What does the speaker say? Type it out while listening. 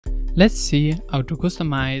Let's see how to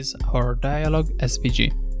customize our dialog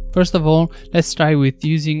SVG. First of all, let's try with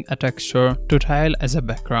using a texture to tile as a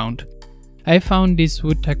background. I found this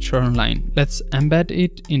wood texture online. Let's embed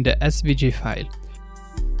it in the SVG file.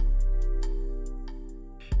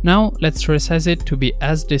 Now let's resize it to be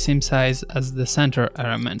as the same size as the center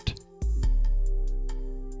element.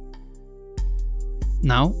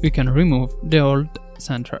 Now we can remove the old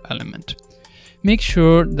center element. Make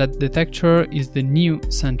sure that the texture is the new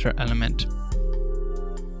center element.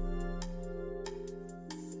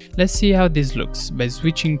 Let's see how this looks by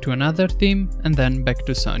switching to another theme and then back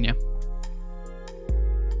to Sonia.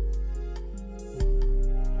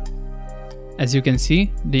 As you can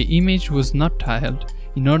see, the image was not tiled.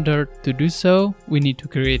 In order to do so, we need to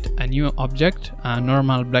create a new object, a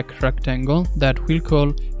normal black rectangle that we'll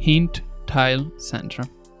call hint tile center.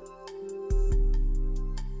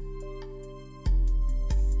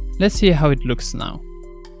 Let's see how it looks now.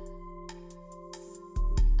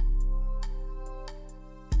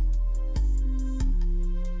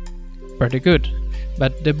 Pretty good,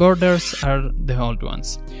 but the borders are the old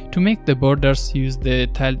ones. To make the borders use the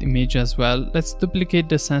tiled image as well, let's duplicate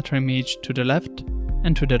the center image to the left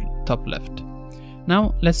and to the top left.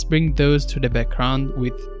 Now let's bring those to the background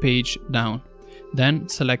with page down. Then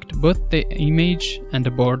select both the image and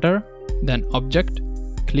the border, then Object,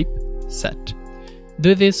 Clip, Set.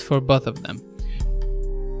 Do this for both of them.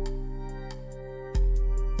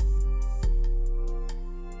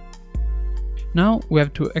 Now we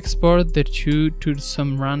have to export the two to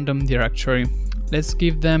some random directory. Let's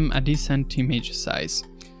give them a decent image size.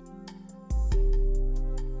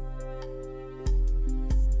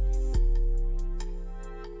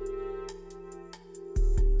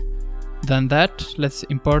 Done that, let's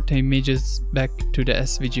import the images back to the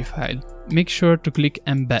SVG file. Make sure to click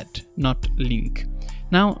Embed, not Link.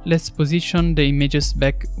 Now let's position the images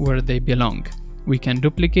back where they belong. We can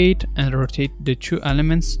duplicate and rotate the two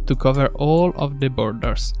elements to cover all of the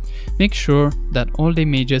borders. Make sure that all the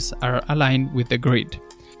images are aligned with the grid.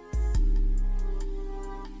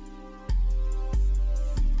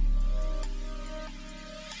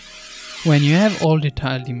 When you have all the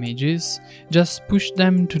tiled images, just push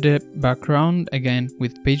them to the background again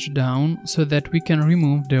with page down so that we can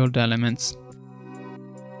remove the old elements.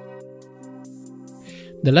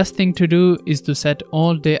 The last thing to do is to set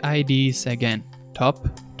all the IDs again, top,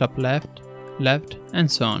 top left, left,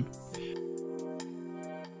 and so on.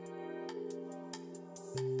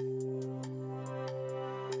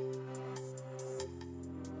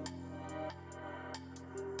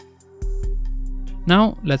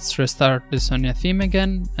 Now let's restart the Sonia theme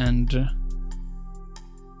again and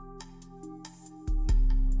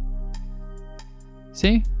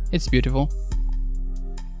see, it's beautiful.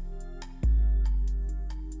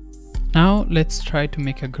 Now let's try to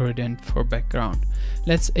make a gradient for background.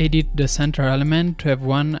 Let's edit the center element to have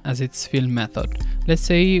one as its fill method. Let's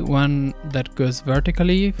say one that goes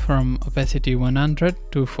vertically from opacity 100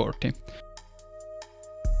 to 40.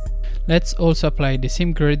 Let's also apply the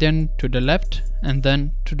same gradient to the left and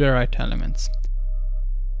then to the right elements.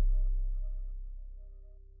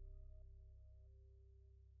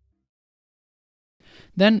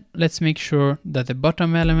 Then let's make sure that the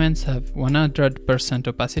bottom elements have 100%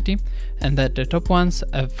 opacity and that the top ones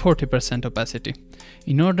have 40% opacity.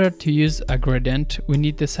 In order to use a gradient, we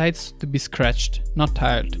need the sides to be scratched, not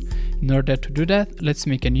tiled. In order to do that, let's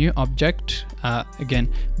make a new object,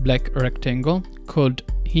 again black rectangle, called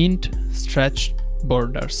hint stretch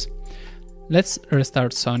borders. Let's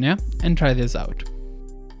restart Sonia and try this out.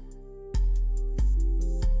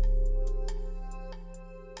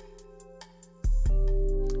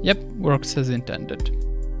 Yep, works as intended.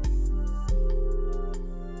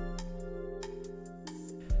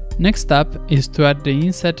 Next up is to add the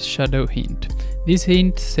inset shadow hint. This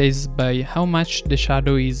hint says by how much the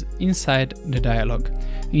shadow is inside the dialog.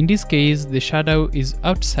 In this case, the shadow is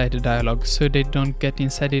outside the dialog, so they don't get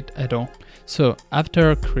inside it at all. So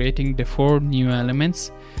after creating the 4 new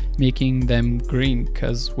elements, making them green,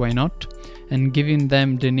 cause why not, and giving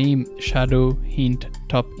them the name shadow hint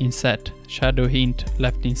top inset, shadow hint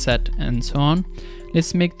left inset, and so on,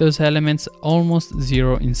 let's make those elements almost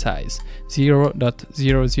 0 in size.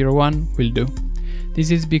 0.001 will do.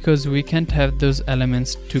 This is because we can't have those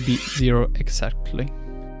elements to be 0 exactly.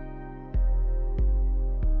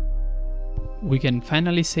 We can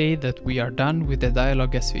finally say that we are done with the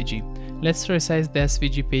dialog SVG. Let's resize the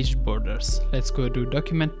SVG page borders. Let's go to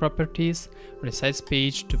Document Properties, Resize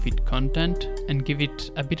Page to fit content, and give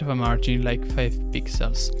it a bit of a margin like 5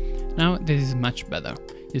 pixels. Now this is much better.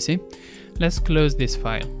 You see? Let's close this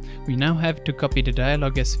file. We now have to copy the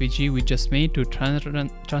dialog SVG we just made to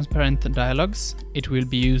transparent dialogs. It will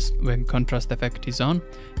be used when contrast effect is on,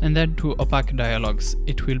 and then to opaque dialogs.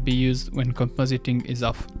 It will be used when compositing is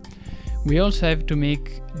off. We also have to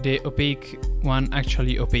make the opaque one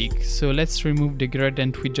actually opaque, so let's remove the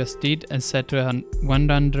gradient we just did and set a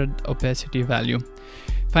 100 opacity value.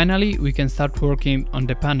 Finally, we can start working on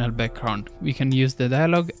the panel background. We can use the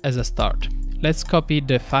dialog as a start. Let's copy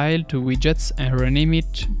the file to widgets and rename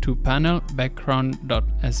it to panel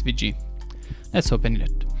background.svg. Let's open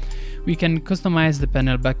it. We can customize the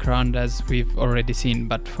panel background as we've already seen,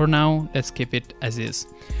 but for now, let's keep it as is.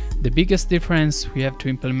 The biggest difference we have to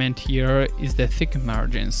implement here is the thick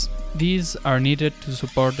margins. These are needed to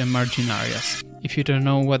support the margin areas. If you don't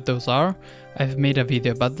know what those are, I've made a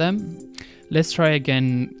video about them. Let's try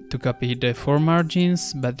again to copy the 4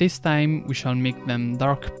 margins, but this time we shall make them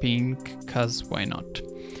dark pink, cause why not.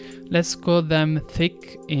 Let's call them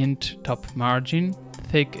thick int top margin,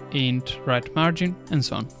 thick int right margin, and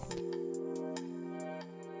so on.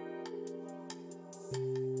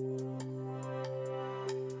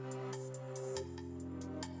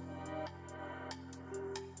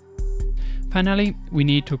 Finally, we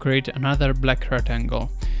need to create another black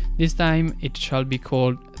rectangle. This time it shall be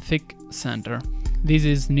called thick center. This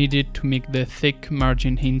is needed to make the thick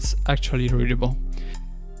margin hints actually readable.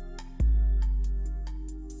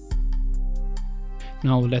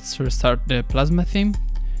 Now let's restart the plasma theme.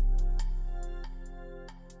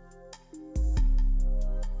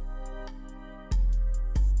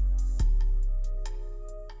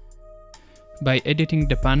 By editing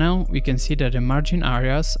the panel, we can see that the margin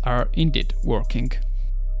areas are indeed working.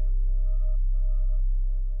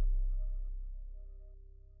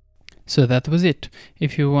 So that was it.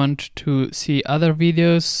 If you want to see other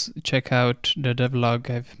videos, check out the devlog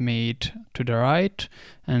I've made to the right,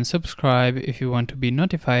 and subscribe if you want to be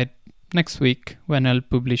notified next week when I'll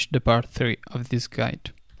publish the part 3 of this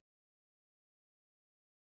guide.